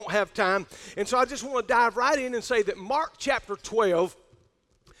don't have time. And so I just want to dive right in and say that Mark chapter 12,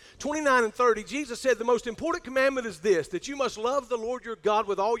 29 and 30, Jesus said the most important commandment is this, that you must love the Lord your God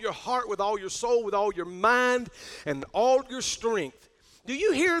with all your heart, with all your soul, with all your mind, and all your strength. Do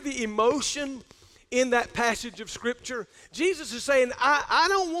you hear the emotion in that passage of Scripture? Jesus is saying, I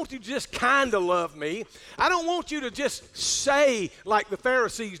don't want you to just kind of love me. I don't want you to just say like the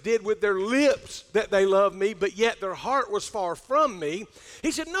Pharisees did with their lips that they love me, but yet their heart was far from me.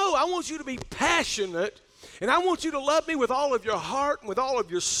 He said, no, I want you to be passionate, and I want you to love me with all of your heart, and with all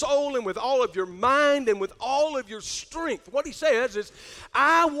of your soul, and with all of your mind, and with all of your strength. What he says is,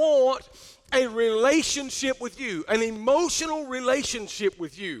 I want a relationship with you, an emotional relationship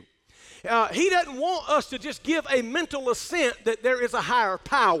with you. He doesn't want us to just give a mental assent that there is a higher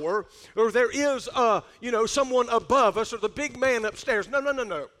power, or there is someone above us, or the big man upstairs.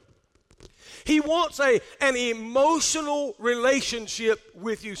 No. He wants an emotional relationship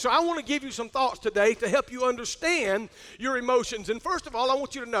with you. So I want to give you some thoughts today to help you understand your emotions. And first of all, I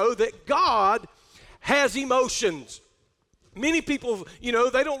want you to know that God has emotions. Many people,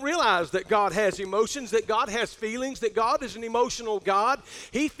 they don't realize that God has emotions, that God has feelings, that God is an emotional God.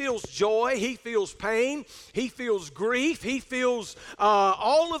 He feels joy, He feels pain, He feels grief, He feels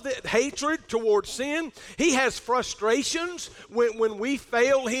all of the hatred towards sin. He has frustrations when we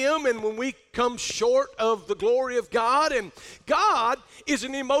fail Him and when we come short of the glory of God. And God is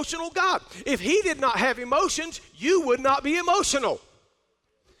an emotional God. If He did not have emotions, you would not be emotional.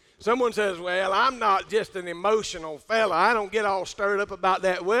 Someone says, well, I'm not just an emotional fella. I don't get all stirred up about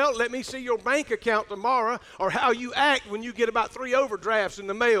that. Well, let me see your bank account tomorrow, or how you act when you get about 3 overdrafts in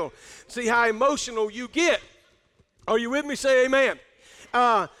the mail. See how emotional you get. Are you with me? Say amen.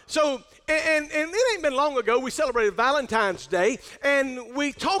 And it ain't been long ago, we celebrated Valentine's Day, and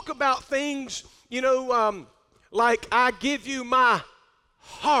we talk about things, like I give you my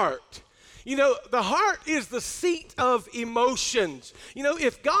heart. The heart is the seat of emotions.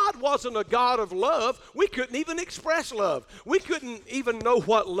 If God wasn't a God of love, we couldn't even express love. We couldn't even know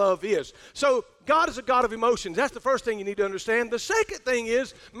what love is. So God is a God of emotions. That's the first thing you need to understand. The second thing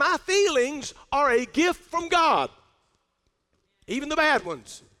is my feelings are a gift from God. Even the bad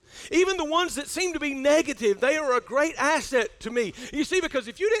ones. Even the ones that seem to be negative, they are a great asset to me. You see, because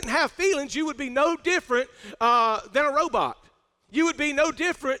if you didn't have feelings, you would be no different than a robot. You would be no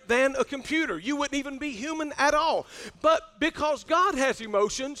different than a computer. You wouldn't even be human at all. But because God has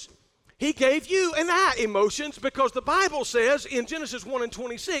emotions, He gave you and I emotions, because the Bible says in Genesis 1 and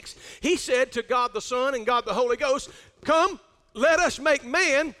 26, He said to God the Son and God the Holy Ghost, come, let us make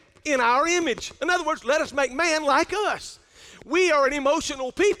man in our image. In other words, let us make man like us. We are an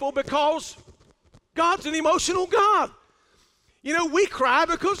emotional people because God's an emotional God. We cry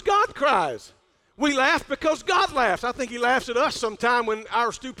because God cries. We laugh because God laughs. I think He laughs at us sometime when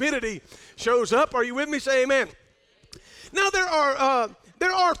our stupidity shows up. Are you with me? Say amen. Now there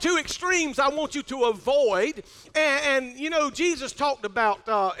are two extremes I want you to avoid. And Jesus talked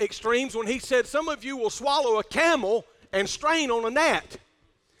about extremes when He said some of you will swallow a camel and strain on a gnat.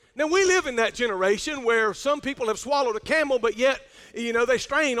 Now we live in that generation where some people have swallowed a camel, but yet they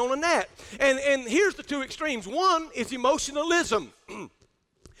strain on a gnat. And here's the two extremes. One is emotionalism.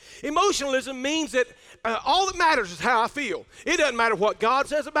 Emotionalism means that all that matters is how I feel. It doesn't matter what God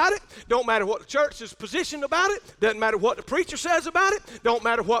says about it. Don't matter what the church is positioned about it. Doesn't matter what the preacher says about it. Don't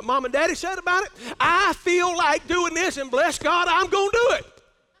matter what mom and daddy said about it. I feel like doing this, and bless God, I'm going to do it.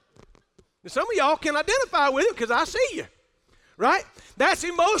 And some of y'all can identify with it because I see you. Right? That's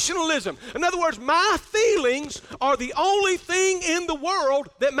emotionalism. In other words, my feelings are the only thing in the world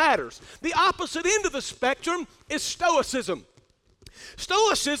that matters. The opposite end of the spectrum is stoicism.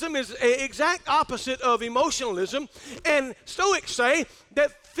 Stoicism is the exact opposite of emotionalism, and Stoics say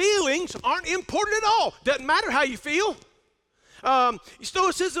that feelings aren't important at all. Doesn't matter how you feel.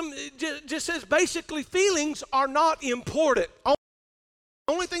 Stoicism just says basically feelings are not important. The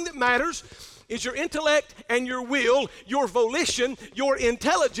only thing that matters is your intellect and your will, your volition, your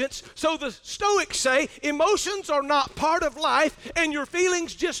intelligence. So the Stoics say emotions are not part of life, and your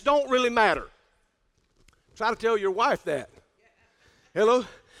feelings just don't really matter. Try to tell your wife that. Hello?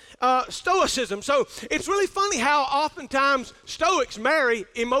 Stoicism. So it's really funny how oftentimes Stoics marry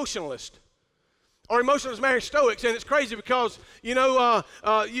emotionalists. Or emotionalists marry Stoics, and it's crazy because, you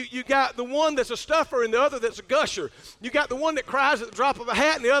got the one that's a stuffer and the other that's a gusher. You got the one that cries at the drop of a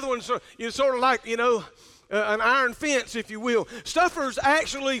hat, and the other one's sort of like, an iron fence, if you will. Stuffers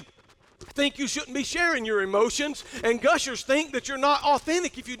actually think you shouldn't be sharing your emotions, and gushers think that you're not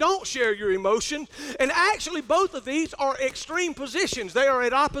authentic if you don't share your emotion. And actually both of these are extreme positions. They are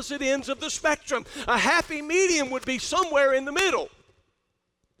at opposite ends of the spectrum. A happy medium would be somewhere in the middle.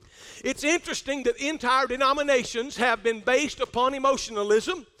 It's interesting that entire denominations have been based upon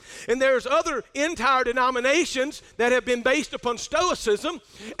emotionalism, and there's other entire denominations that have been based upon stoicism,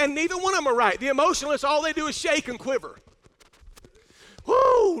 and neither one of them are right. The emotionalists, all they do is shake and quiver.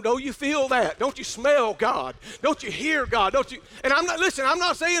 Whoo, don't you feel that? Don't you smell God? Don't you hear God? Don't you? And I'm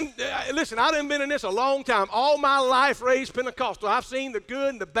not saying, listen, I done been in this a long time. All my life raised Pentecostal. I've seen the good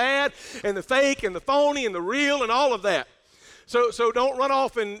and the bad and the fake and the phony and the real and all of that. So don't run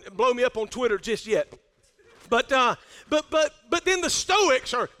off and blow me up on Twitter just yet. But then the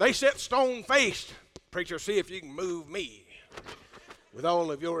Stoics they sit stone-faced. Preacher, see if you can move me with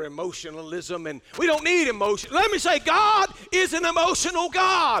all of your emotionalism, and we don't need emotion. Let me say, God is an emotional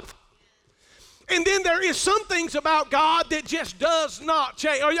God. And then there is some things about God that just does not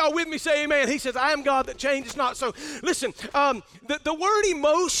change. Are y'all with me? Say amen. He says, I am God that changes not. So listen, the word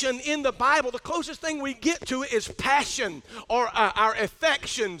emotion in the Bible, the closest thing we get to it is passion or our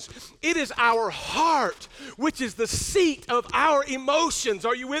affections. It is our heart, which is the seat of our emotions.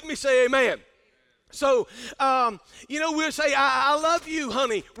 Are you with me? Say amen. So, we'll say, I love you,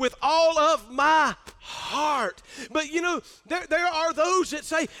 honey, with all of my heart. But, there are those that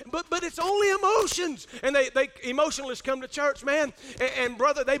say, but it's only emotions. And they emotionalists come to church, man, and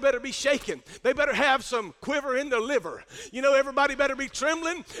brother, they better be shaken. They better have some quiver in their liver. Everybody better be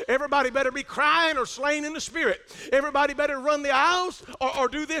trembling. Everybody better be crying or slain in the spirit. Everybody better run the aisles or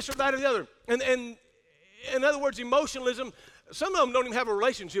do this or that or the other. And in other words, emotionalism, some of them don't even have a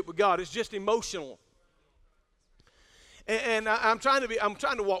relationship with God. It's just emotional. And I'm trying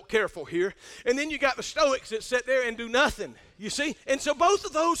to walk careful here. And then you got the Stoics that sit there and do nothing, you see? And so both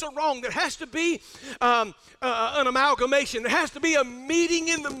of those are wrong. There has to be an amalgamation. There has to be a meeting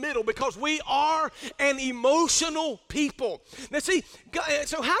in the middle because we are an emotional people. Now see,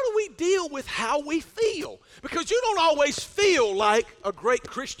 so how do we deal with how we feel? Because you don't always feel like a great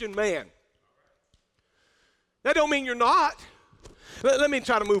Christian man. That don't mean you're not. Let me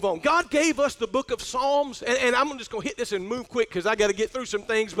try to move on. God gave us the book of Psalms, and I'm just going to hit this and move quick because I got to get through some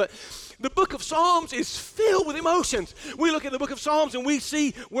things, but the book of Psalms is filled with emotions. We look at the book of Psalms and we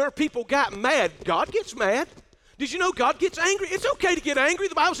see where people got mad. God gets mad. Did you know God gets angry? It's okay to get angry.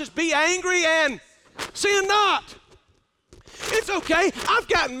 The Bible says be angry and sin not. It's okay. I've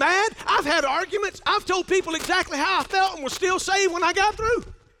gotten mad. I've had arguments. I've told people exactly how I felt and was still saved when I got through.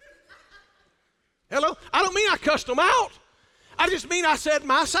 Hello? I don't mean I cussed them out. I just mean I said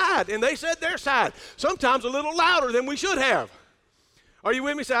my side, and they said their side. Sometimes a little louder than we should have. Are you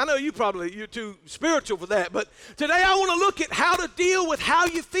with me? Say, I know you're too spiritual for that, but today I want to look at how to deal with how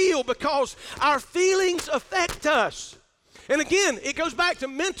you feel because our feelings affect us. And again, it goes back to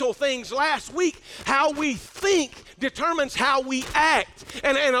mental things last week. How we think determines how we act.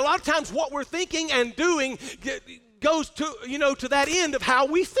 And a lot of times what we're thinking and doing goes to that end of how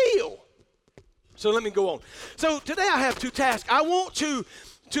we feel. So let me go on. So today I have two tasks. I want to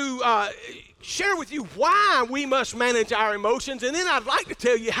share with you why we must manage our emotions, and then I'd like to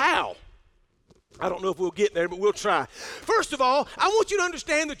tell you how. I don't know if we'll get there, but we'll try. First of all, I want you to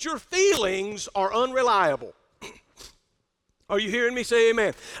understand that your feelings are unreliable. Are you hearing me say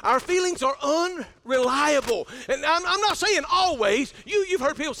amen? Our feelings are unreliable. And I'm not saying always. You've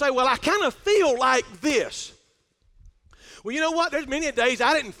heard people say, well, I kind of feel like this. Well, you know what? There's many days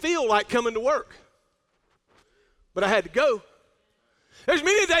I didn't feel like coming to work. But I had to go. There's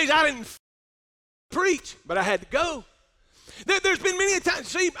many days I didn't preach, but I had to go. There's been many times,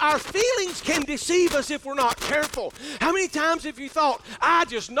 see, our feelings can deceive us if we're not careful. How many times have you thought, I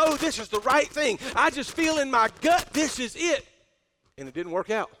just know this is the right thing. I just feel in my gut this is it. And it didn't work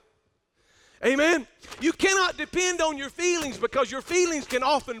out. Amen? You cannot depend on your feelings because your feelings can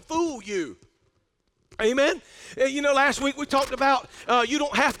often fool you. Amen? Last week we talked about you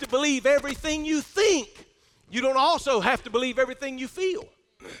don't have to believe everything you think. You don't also have to believe everything you feel.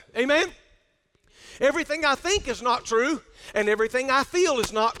 Amen? Everything I think is not true, and everything I feel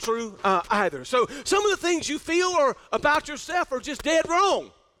is not true either. So some of the things you feel about yourself are just dead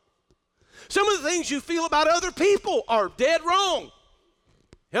wrong. Some of the things you feel about other people are dead wrong.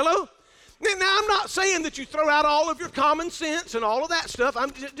 Hello? Now, I'm not saying that you throw out all of your common sense and all of that stuff.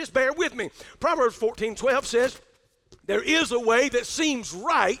 Just bear with me. Proverbs 14:12 says, there is a way that seems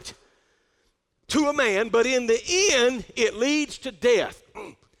right to a man, but in the end, it leads to death.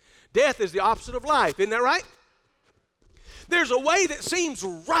 Death is the opposite of life. Isn't that right? There's a way that seems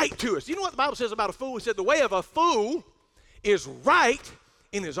right to us. You know what the Bible says about a fool? It said the way of a fool is right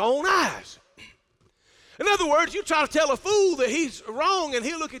in his own eyes. In other words, you try to tell a fool that he's wrong, and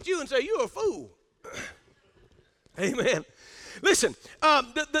he'll look at you and say, you're a fool. Amen. Listen,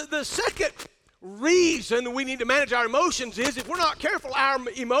 the second reason we need to manage our emotions is if we're not careful, our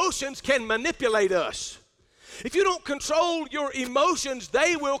emotions can manipulate us. If you don't control your emotions,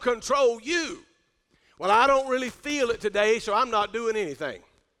 they will control you. Well, I don't really feel it today, so I'm not doing anything.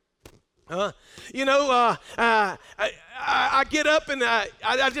 I get up and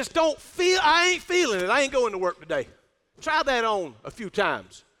I just don't feel, I ain't feeling it. I ain't going to work today. Try that on a few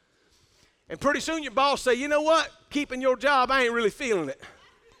times. And pretty soon your boss say, you know what? Keeping your job, I ain't really feeling it.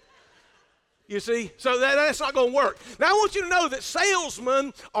 You see? So that's not going to work. Now, I want you to know that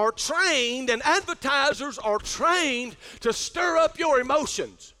salesmen are trained and advertisers are trained to stir up your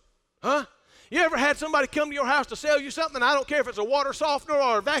emotions. Huh? You ever had somebody come to your house to sell you something? I don't care if it's a water softener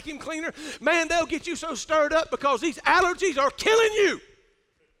or a vacuum cleaner. Man, they'll get you so stirred up because these allergies are killing you.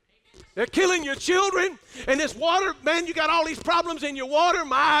 They're killing your children. And this water, man, you got all these problems in your water.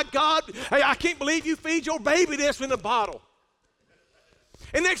 My God, hey, I can't believe you feed your baby this in a bottle.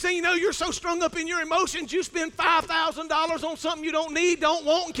 And next thing you know, you're so strung up in your emotions, you spend $5,000 on something you don't need, don't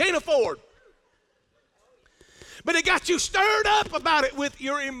want, and can't afford. But it got you stirred up about it with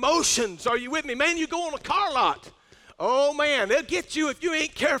your emotions. Are you with me? Man, you go on a car lot. Oh, man, they'll get you if you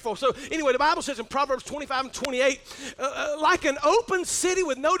ain't careful. So anyway, the Bible says in Proverbs 25 and 28, like an open city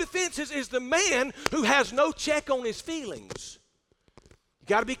with no defenses is the man who has no check on his feelings. You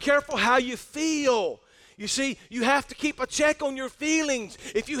got to be careful how you feel. You see, you have to keep a check on your feelings.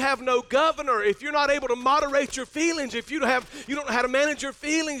 If you have no governor, if you're not able to moderate your feelings, if you don't know how to manage your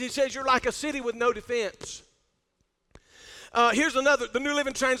feelings, he says you're like a city with no defense. Here's another. The New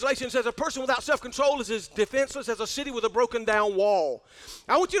Living Translation says, a person without self-control is as defenseless as a city with a broken down wall.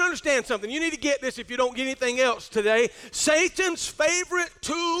 I want you to understand something. You need to get this if you don't get anything else today. Satan's favorite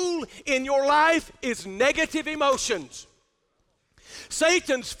tool in your life is negative emotions.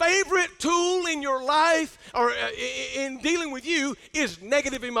 Satan's favorite tool in your life or in dealing with you is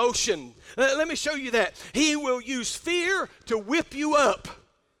negative emotion. Let me show you that. He will use fear to whip you up.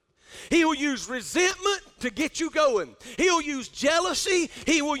 He will use resentment to get you going. He'll use jealousy.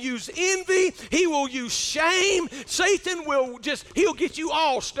 He will use envy. He will use shame. Satan he'll get you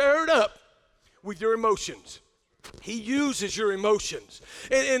all stirred up with your emotions. He uses your emotions.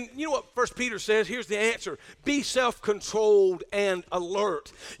 And you know what 1 Peter says? Here's the answer. Be self-controlled and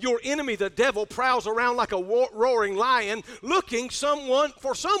alert. Your enemy, the devil, prowls around like a roaring lion looking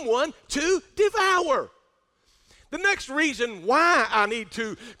for someone to devour. The next reason why I need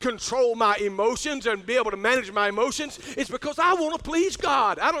to control my emotions and be able to manage my emotions is because I want to please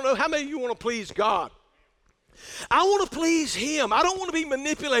God. I don't know how many of you want to please God. I want to please Him. I don't want to be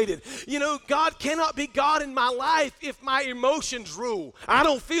manipulated. You know, God cannot be God in my life if my emotions rule. I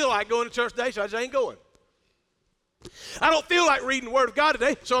don't feel like going to church today, so I just ain't going. I don't feel like reading the Word of God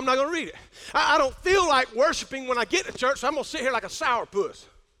today, so I'm not going to read it. I don't feel like worshiping when I get to church, so I'm going to sit here like a sourpuss.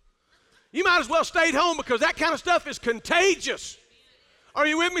 You might as well stay home because that kind of stuff is contagious. Are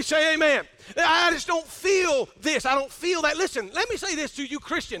you with me? Say amen. I just don't feel this. I don't feel that. Listen, let me say this to you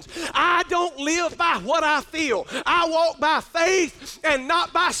Christians. I don't live by what I feel. I walk by faith and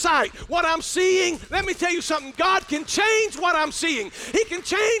not by sight. What I'm seeing, let me tell you something. God can change what I'm seeing. He can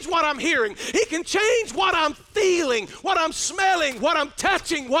change what I'm hearing. He can change what I'm feeling, what I'm smelling, what I'm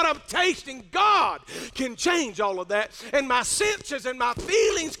touching, what I'm tasting. God can change all of that. And my senses and my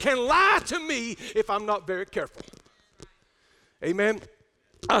feelings can lie to me if I'm not very careful. Amen.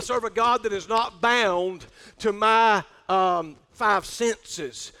 I serve a God that is not bound to my five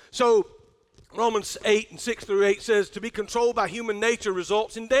senses. So Romans 8 and 6 through 8 says, to be controlled by human nature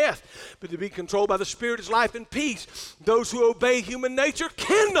results in death, but to be controlled by the Spirit is life and peace. Those who obey human nature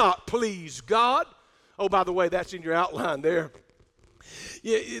cannot please God. Oh, by the way, that's in your outline there.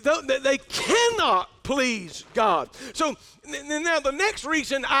 They cannot please God. So now the next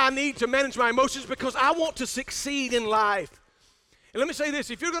reason I need to manage my emotions is because I want to succeed in life. And let me say this,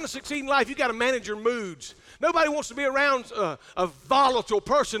 if you're going to succeed in life, you've got to manage your moods. Nobody wants to be around a volatile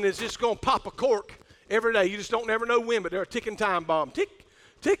person that's just going to pop a cork every day. You just don't never know when, but they're a ticking time bomb. Tick,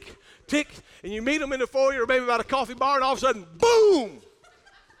 tick, tick. And you meet them in the foyer or maybe about a coffee bar, and all of a sudden, boom!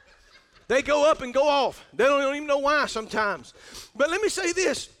 They go up and go off. They don't even know why sometimes. But let me say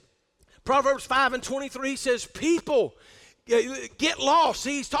this. Proverbs 5 and 23 says, people get lost.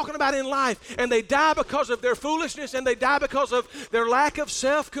 See, he's talking about in life. And they die because of their foolishness, and they die because of their lack of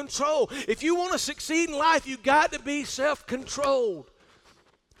self-control. If you want to succeed in life, you've got to be self-controlled.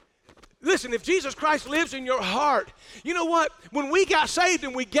 Listen, if Jesus Christ lives in your heart, you know what? When we got saved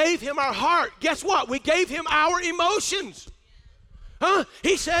and we gave Him our heart, guess what? We gave Him our emotions.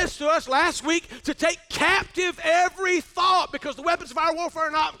 He says to us last week to take captive every thought, because the weapons of our warfare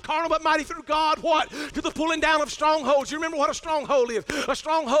are not carnal but mighty through God. What? To the pulling down of strongholds. You remember what a stronghold is? A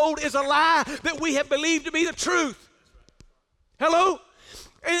stronghold is a lie that we have believed to be the truth. Hello?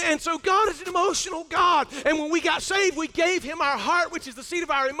 And so God is an emotional God. And when we got saved, we gave him our heart, which is the seat of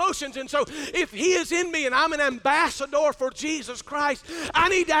our emotions. And so if he is in me and I'm an ambassador for Jesus Christ, I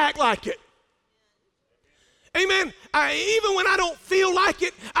need to act like it. Amen. Even when I don't feel like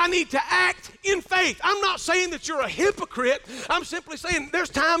it, I need to act in faith. I'm not saying that you're a hypocrite. I'm simply saying there's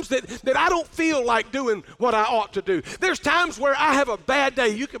times that I don't feel like doing what I ought to do. There's times where I have a bad day.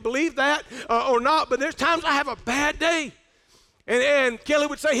 You can believe that or not, but there's times I have a bad day. And Kelly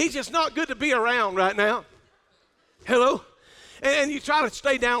would say, he's just not good to be around right now. Hello? And you try to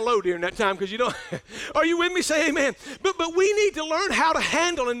stay down low during that time because you don't. Are you with me? Say amen. But we need to learn how to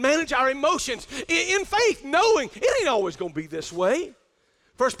handle and manage our emotions in faith, knowing it ain't always going to be this way.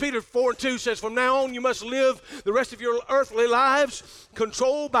 1 Peter 4:2 says, from now on you must live the rest of your earthly lives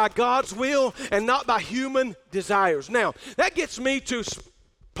controlled by God's will and not by human desires. Now, that gets me to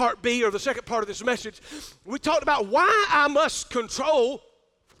part B, or the second part of this message. We talked about why I must control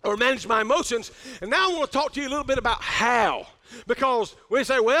or manage my emotions, and now I want to talk to you a little bit about how. Because we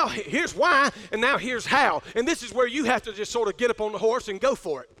say, well, here's why, and now here's how. And this is where you have to just sort of get up on the horse and go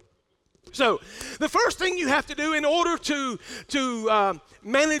for it. So the first thing you have to do in order to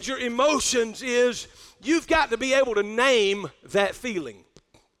manage your emotions is you've got to be able to name that feeling.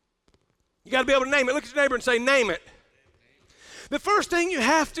 You got to be able to name it. Look at your neighbor and say, name it. The first thing you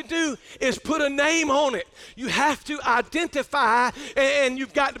have to do is put a name on it. You have to identify, and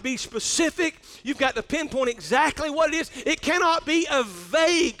you've got to be specific. You've got to pinpoint exactly what it is. It cannot be a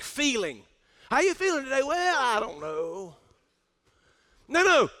vague feeling. How you feeling today? Well, I don't know.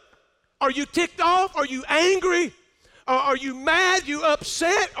 No. Are you ticked off? Are you angry? Are you mad? Are you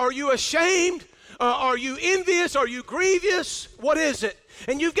upset? Are you ashamed? Are you envious? Are you grievous? What is it?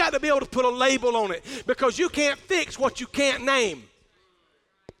 And you've got to be able to put a label on it, because you can't fix what you can't name.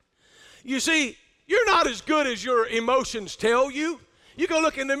 You see, you're not as good as your emotions tell you. You go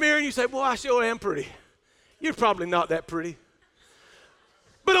look in the mirror and you say, boy, I sure am pretty. You're probably not that pretty.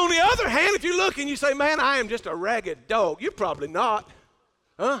 But on the other hand, if you look and you say, man, I am just a ragged dog, you're probably not.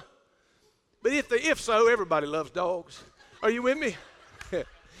 Huh? But if so, everybody loves dogs. Are you with me?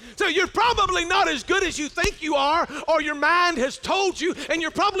 So you're probably not as good as you think you are, or your mind has told you, and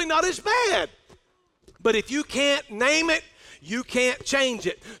you're probably not as bad. But if you can't name it, you can't change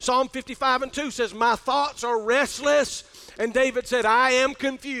it. Psalm 55:2 says, my thoughts are restless, and David said, I am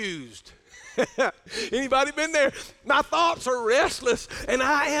confused. Anybody been there? My thoughts are restless, and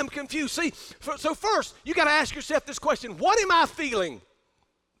I am confused. See, so first, you got to ask yourself this question: what am I feeling?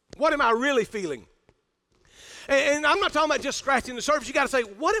 What am I really feeling? And I'm not talking about just scratching the surface. You got to say,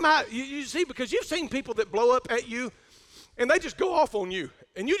 what am I? You see, because you've seen people that blow up at you, and they just go off on you,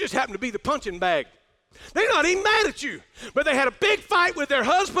 and you just happen to be the punching bag. They're not even mad at you, but they had a big fight with their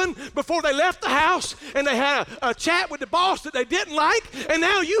husband before they left the house, and they had a chat with the boss that they didn't like, and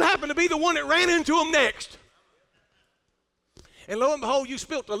now you happen to be the one that ran into them next. And lo and behold, you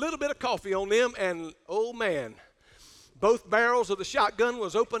spilt a little bit of coffee on them, and oh man, both barrels of the shotgun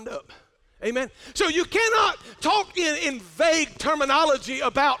was opened up. Amen. So you cannot talk in vague terminology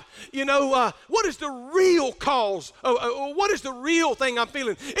about, what is the real cause? What is the real thing I'm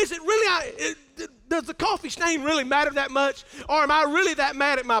feeling? Is it really, does the coffee stain really matter that much? Or am I really that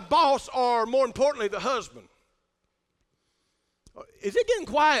mad at my boss, or more importantly, the husband? Is it getting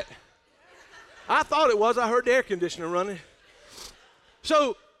quiet? I thought it was. I heard the air conditioner running.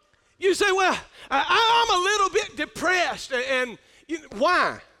 So you say, well, I'm a little bit depressed. And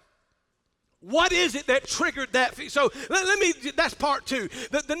why? What is it that triggered that? So that's part two.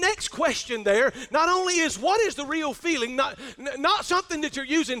 The next question there not only is what is the real feeling, not something that you're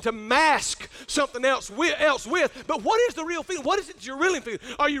using to mask something else with, but what is the real feeling? What is it that you're really feeling?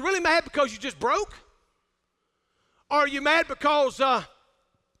 Are you really mad because you just broke? Or are you mad because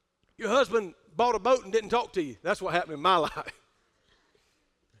your husband bought a boat and didn't talk to you? That's what happened in my life.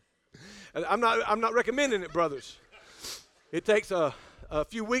 I'm not recommending it, brothers. It takes a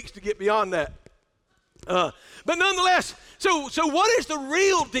few weeks to get beyond that. But nonetheless, so what is the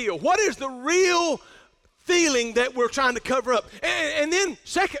real deal? What is the real feeling that we're trying to cover up? And then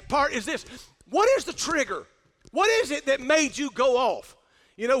second part is this: what is the trigger? What is it that made you go off?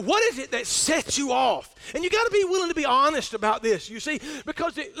 What is it that sets you off? And you got to be willing to be honest about this, you see,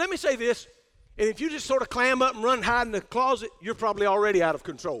 because let me say this, and if you just sort of clam up and run and hide in the closet, you're probably already out of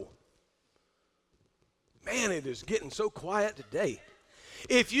control. Man, it is getting so quiet today.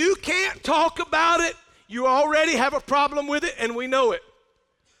 If you can't talk about it, you already have a problem with it, and we know it.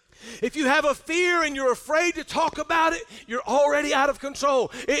 If you have a fear and you're afraid to talk about it, you're already out of control.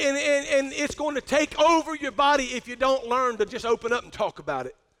 And it's going to take over your body if you don't learn to just open up and talk about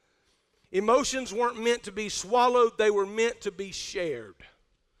it. Emotions weren't meant to be swallowed, they were meant to be shared.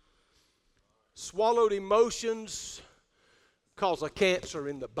 Swallowed emotions cause a cancer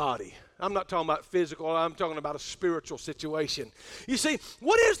in the body. I'm not talking about physical, I'm talking about a spiritual situation. You see,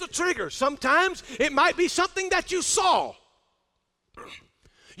 what is the trigger? Sometimes it might be something that you saw.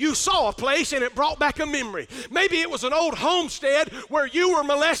 You saw a place and it brought back a memory. Maybe it was an old homestead where you were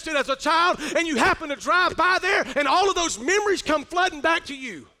molested as a child and you happen to drive by there and all of those memories come flooding back to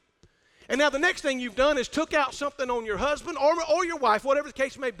you. And now the next thing you've done is took out something on your husband or your wife, whatever the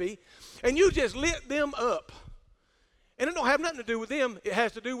case may be, and you just lit them up. And it don't have nothing to do with them. It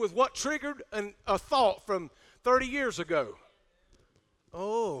has to do with what triggered a thought from 30 years ago.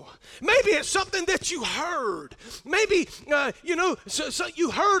 Oh, maybe it's something that you heard. Maybe, so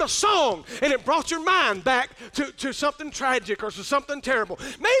you heard a song and it brought your mind back to something tragic or to something terrible.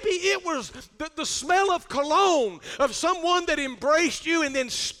 Maybe it was the smell of cologne of someone that embraced you and then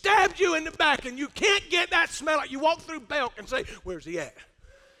stabbed you in the back, and you can't get that smell out. You walk through Belk and say, where's he at?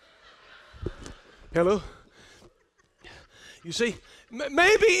 Hello? You see,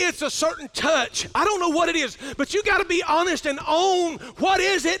 maybe it's a certain touch. I don't know what it is, but you got to be honest and own what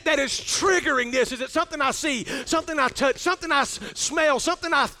is it that is triggering this. Is it something I see, something I touch, something I smell,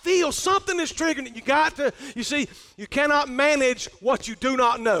 something I feel, something is triggering it? You got to, you see, you cannot manage what you do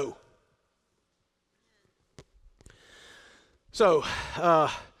not know. So,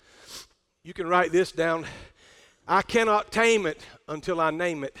 you can write this down. I cannot tame it until I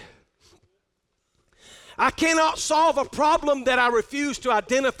name it. I cannot solve a problem that I refuse to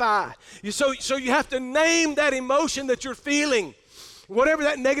identify. So you have to name that emotion that you're feeling. Whatever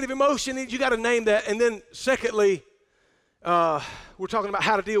that negative emotion is, you got to name that. And then secondly, we're talking about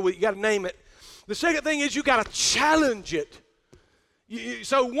how to deal with it. You got to name it. The second thing is you got to challenge it.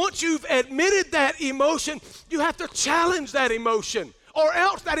 So once you've admitted that emotion, you have to challenge that emotion, or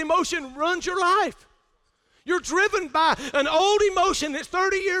else that emotion runs your life. You're driven by an old emotion that's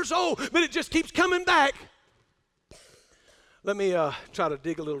 30 years old, but it just keeps coming back. Let me try to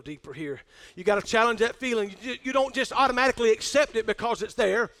dig a little deeper here. You got to challenge that feeling. You don't just automatically accept it because it's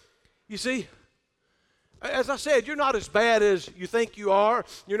there. You see, as I said, you're not as bad as you think you are.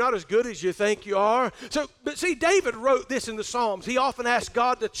 You're not as good as you think you are. But see, David wrote this in the Psalms. He often asked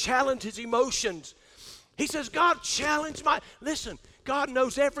God to challenge his emotions. He says, God, challenge my... Listen, God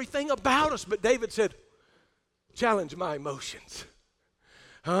knows everything about us, but David said, challenge my emotions.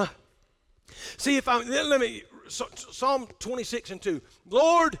 Huh? See, Psalm 26:2.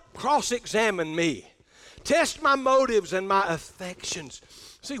 Lord, cross-examine me. Test my motives and my affections.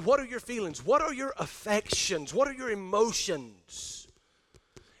 See, what are your feelings? What are your affections? What are your emotions?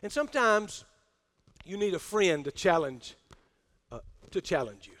 And sometimes you need a friend to challenge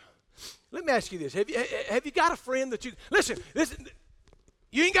you. Let me ask you this. Have you got a friend that you... Listen,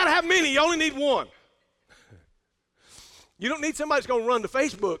 you ain't got to have many. You only need one. You don't need somebody that's going to run to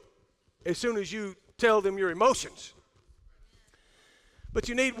Facebook as soon as you tell them your emotions. But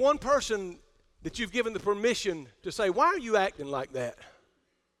you need one person that you've given the permission to say, why are you acting like that?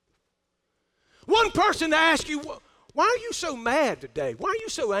 One person to ask you, why are you so mad today? Why are you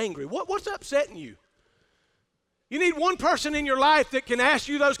so angry? What's upsetting you? You need one person in your life that can ask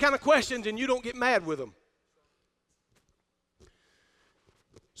you those kind of questions and you don't get mad with them.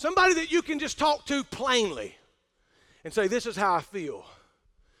 Somebody that you can just talk to plainly and say, this is how I feel.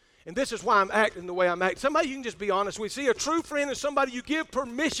 And this is why I'm acting the way I'm acting. Somebody you can just be honest with. See, a true friend is somebody you give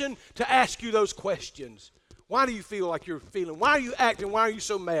permission to ask you those questions. Why do you feel like you're feeling? Why are you acting? Why are you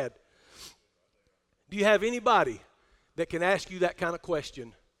so mad? Do you have anybody that can ask you that kind of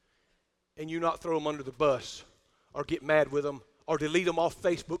question and you not throw them under the bus or get mad with them or delete them off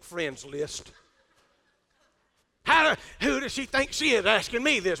Facebook friends list? Who does she think she is asking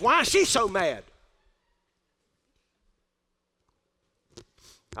me this? Why is she so mad?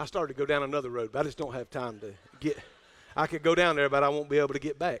 I started to go down another road, but I just don't have time to get. I could go down there, but I won't be able to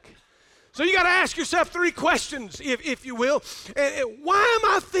get back. So you got to ask yourself 3 questions, if you will. And why am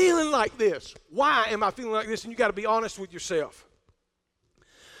I feeling like this? Why am I feeling like this? And you got to be honest with yourself.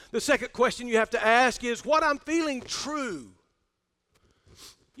 The second question you have to ask is, what I'm feeling true?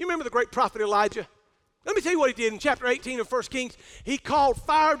 You remember the great prophet Elijah? Let me tell you what he did in chapter 18 of 1 Kings. He called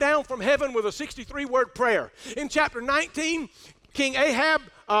fire down from heaven with a 63-word prayer. In chapter 19, King Ahab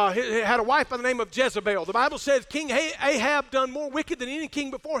had a wife by the name of Jezebel. The Bible says King Ahab done more wicked than any king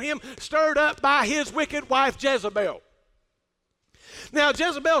before him, stirred up by his wicked wife Jezebel. Now,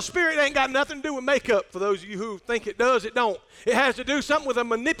 Jezebel's spirit ain't got nothing to do with makeup. For those of you who think it does, it don't. It has to do something with a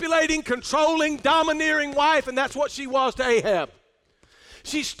manipulating, controlling, domineering wife, and that's what she was to Ahab.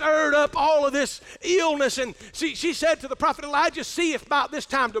 She stirred up all of this illness, and she said to the prophet Elijah, see if about this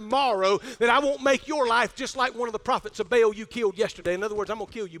time tomorrow that I won't make your life just like one of the prophets of Baal you killed yesterday. In other words, I'm going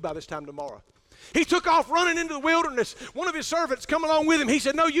to kill you by this time tomorrow. He took off running into the wilderness. One of his servants come along with him. He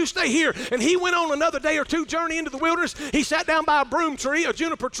said, no, you stay here. And he went on another day or two journey into the wilderness. He sat down by a broom tree, a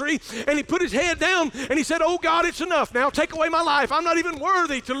juniper tree, and he put his head down and he said, oh God, it's enough now. Take away my life. I'm not even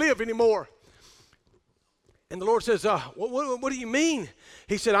worthy to live anymore. And the Lord says, what do you mean?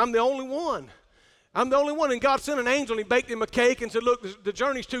 He said, I'm the only one. I'm the only one. And God sent an angel and he baked him a cake and said, look, the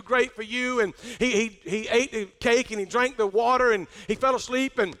journey's too great for you. And he ate the cake and he drank the water and he fell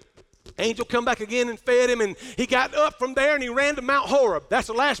asleep, and angel come back again and fed him, and he got up from there and he ran to Mount Horeb. That's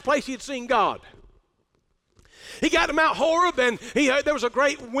the last place he had seen God. He got to Mount Horeb, and there was a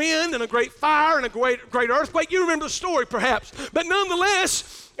great wind and a great fire and a great earthquake. You remember the story perhaps. But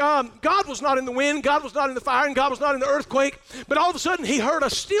nonetheless, God was not in the wind, God was not in the fire, and God was not in the earthquake. But all of a sudden he heard a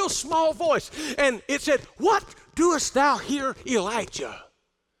still small voice, and it said, what doest thou here, Elijah?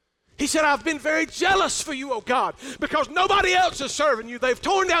 He said, I've been very jealous for you, oh God, because nobody else is serving you. They've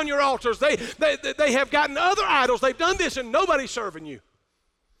torn down your altars. They have gotten other idols. They've done this, and nobody's serving you.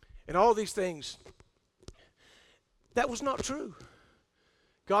 And all these things. That was not true.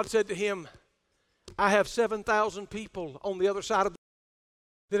 God said to him, I have 7,000 people on the other side of the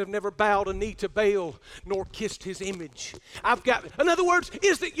that have never bowed a knee to Baal nor kissed his image. In other words,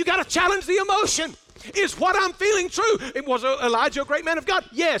 is that you got to challenge the emotion. Is what I'm feeling true? Was Elijah a great man of God?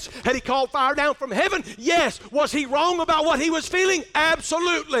 Yes. Had he called fire down from heaven? Yes. Was he wrong about what he was feeling?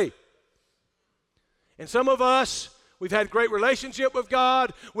 Absolutely. And some of us, we've had great relationship with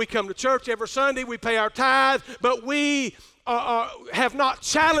God. We come to church every Sunday. We pay our tithe, but we have not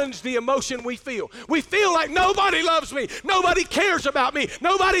challenged the emotion we feel. We feel like nobody loves me, nobody cares about me,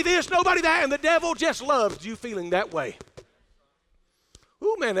 nobody this, nobody that, and the devil just loves you feeling that way.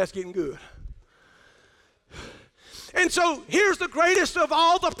 Ooh, man, that's getting good. And so here's the greatest of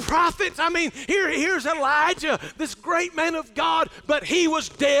all the prophets. I mean, here's Elijah, this great man of God, but he was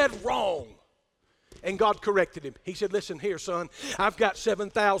dead wrong. And God corrected him. He said, listen here, son, I've got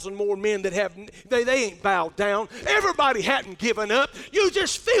 7,000 more men that they ain't bowed down. Everybody hadn't given up. You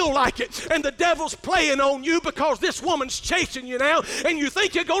just feel like it. And the devil's playing on you because this woman's chasing you now, and you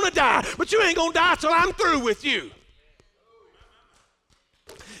think you're going to die, but you ain't going to die till I'm through with you.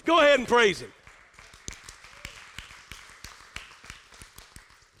 Go ahead and praise him.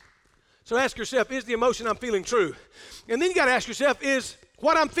 So ask yourself, is the emotion I'm feeling true? And then you got to ask yourself, is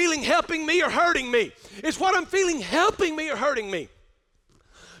what I'm feeling helping me or hurting me? Is what I'm feeling helping me or hurting me?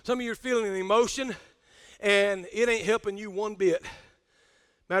 Some of you are feeling an emotion, and it ain't helping you one bit.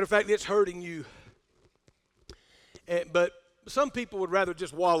 Matter of fact, it's hurting you. But some people would rather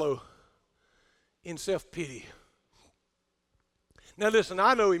just wallow in self-pity. Now listen,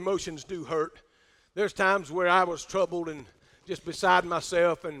 I know emotions do hurt. There's times where I was troubled and just beside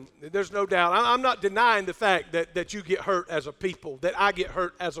myself, and there's no doubt. I'm not denying the fact that you get hurt as a people, that I get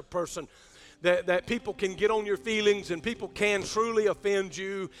hurt as a person, that people can get on your feelings and people can truly offend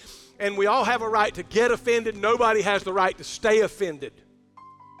you, and we all have a right to get offended. Nobody has the right to stay offended.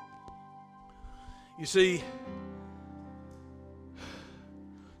 You see,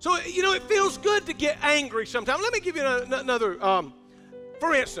 so, it feels good to get angry sometimes. Let me give you another,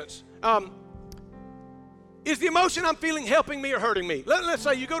 for instance, is the emotion I'm feeling helping me or hurting me? Let's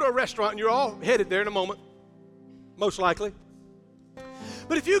say you go to a restaurant and you're all headed there in a moment, most likely.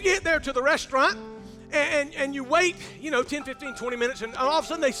 But if you get there to the restaurant and you wait, 10, 15, 20 minutes, and all of a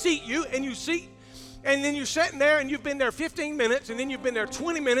sudden they seat you, and you seat, and then you're sitting there and you've been there 15 minutes, and then you've been there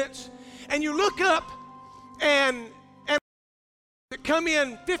 20 minutes, and you look up and come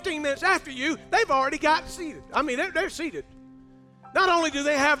in 15 minutes after you, they've already got seated. I mean, they're seated. Not only do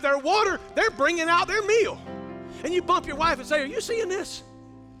they have their water, they're bringing out their meal. And you bump your wife and say, are you seeing this?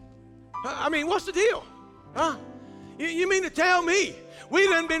 I mean, what's the deal? Huh? You mean to tell me we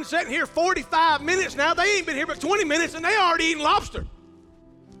done been sitting here 45 minutes now, they ain't been here but 20 minutes, and they already eating lobster?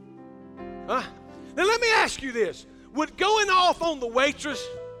 Huh? Now let me ask you this. Would going off on the waitress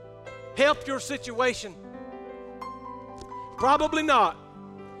help your situation? Probably not.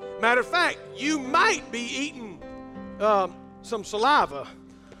 Matter of fact, you might be eating some saliva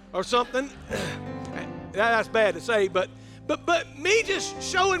or something. That's bad to say, but me just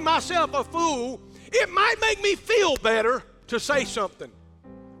showing myself a fool, it might make me feel better to say something,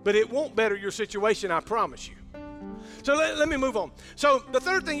 but it won't better your situation, I promise you. So let me move on. So the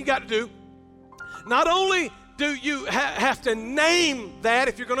third thing you got to do, not only do you have to name that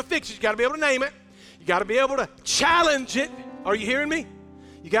if you're going to fix it. You got to be able to name it. You got to be able to challenge it. Are you hearing me?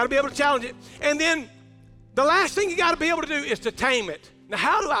 You got to be able to challenge it. And then the last thing you got to be able to do is to tame it. Now,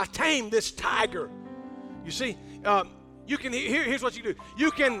 how do I tame this tiger? You see, you can. Here's what you do.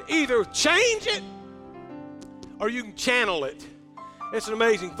 You can either change it or you can channel it. It's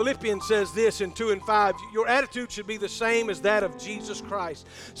amazing. Philippians says this in 2 and 5. Your attitude should be the same as that of Jesus Christ.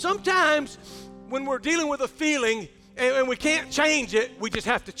 Sometimes when we're dealing with a feeling and we can't change it, we just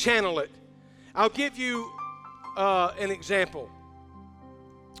have to channel it. I'll give you an example.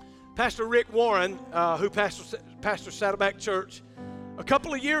 Pastor Rick Warren, who pastors Saddleback Church, a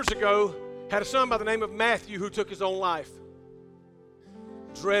couple of years ago had a son by the name of Matthew who took his own life.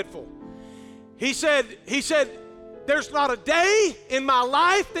 Dreadful. He said, there's not a day in my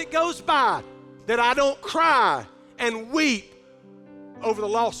life that goes by that I don't cry and weep over the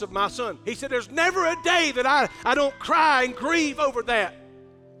loss of my son. He said, there's never a day that I don't cry and grieve over that.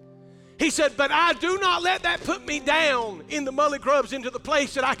 He said, but I do not let that put me down in the mully grubs into the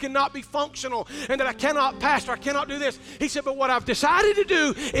place that I cannot be functional and that I cannot pastor, I cannot do this. He said, but what I've decided to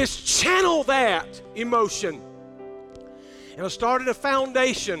do is channel that emotion. And I started a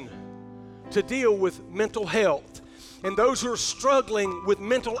foundation to deal with mental health and those who are struggling with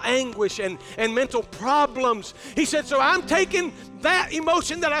mental anguish and mental problems. He said, so I'm taking that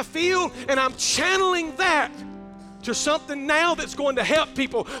emotion that I feel and I'm channeling that to something now that's going to help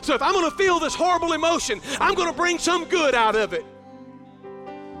people. So if I'm going to feel this horrible emotion, I'm going to bring some good out of it.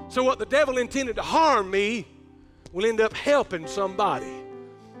 So what the devil intended to harm me will end up helping somebody.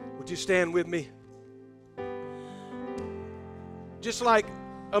 Would you stand with me? Just like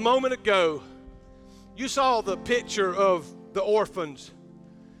a moment ago, you saw the picture of the orphans.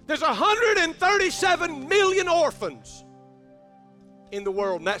 There's 137 million orphans in the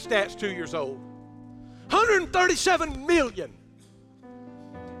world, and that stat's 2 years old. 137 million.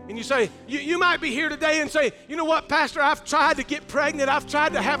 And you say, you might be here today and say, you know what, Pastor, I've tried to get pregnant, I've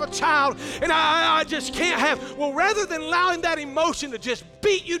tried to have a child, and I just can't have. Well, rather than allowing that emotion to just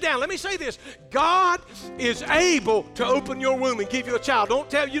beat you down, let me say this. God is able to open your womb and give you a child.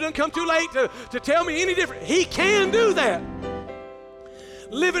 You didn't come too late to tell me any different. He can do that.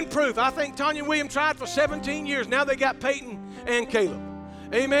 Living proof. I think Tanya Williams tried for 17 years. Now they got Peyton and Caleb.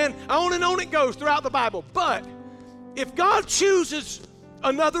 Amen. On and on it goes throughout the Bible. But if God chooses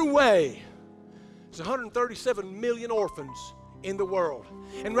another way, there's 137 million orphans in the world.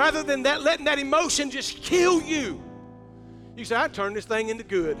 And rather than that, letting that emotion just kill you, you say, I'd turn this thing into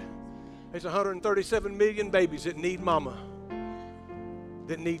good. There's 137 million babies that need mama,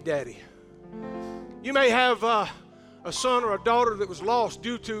 that need daddy. You may have a son or a daughter that was lost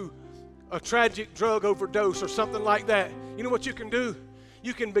due to a tragic drug overdose or something like that. You know what you can do?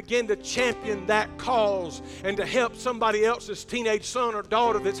 You can begin to champion that cause and to help somebody else's teenage son or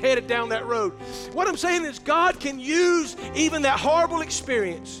daughter that's headed down that road. What I'm saying is God can use even that horrible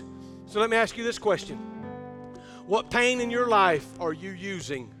experience. So let me ask you this question. What pain in your life are you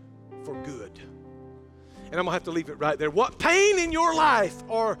using for good? And I'm going to have to leave it right there. What pain in your life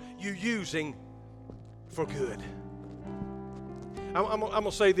are you using for good? I'm going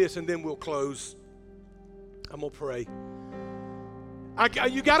to say this and then we'll close. I'm going to pray.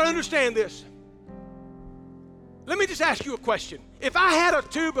 You got to understand this. Let me just ask you a question. If I had a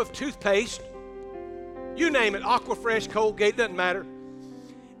tube of toothpaste, you name it, Aquafresh, Colgate, doesn't matter,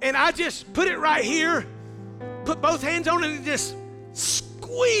 and I just put it right here, put both hands on it and just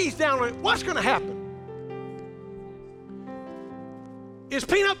squeeze down on it, what's going to happen? Is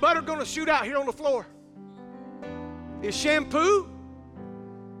peanut butter going to shoot out here on the floor? Is shampoo?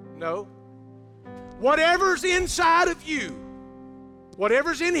 No. Whatever's inside of you,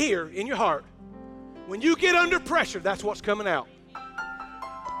 whatever's in here, in your heart, when you get under pressure, that's what's coming out.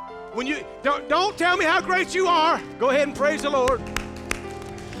 When you don't tell me how great you are. Go ahead and praise the Lord.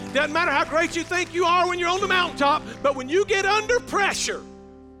 Doesn't matter how great you think you are when you're on the mountaintop, but when you get under pressure,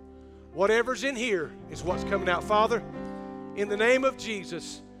 whatever's in here is what's coming out. Father, in the name of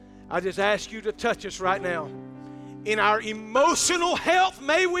Jesus, I just ask you to touch us right now. In our emotional health,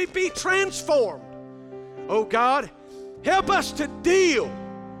 may we be transformed. Oh God, help us to deal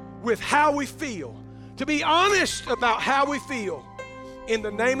with how we feel, to be honest about how we feel. In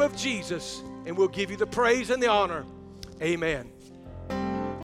the name of Jesus, and we'll give you the praise and the honor. Amen.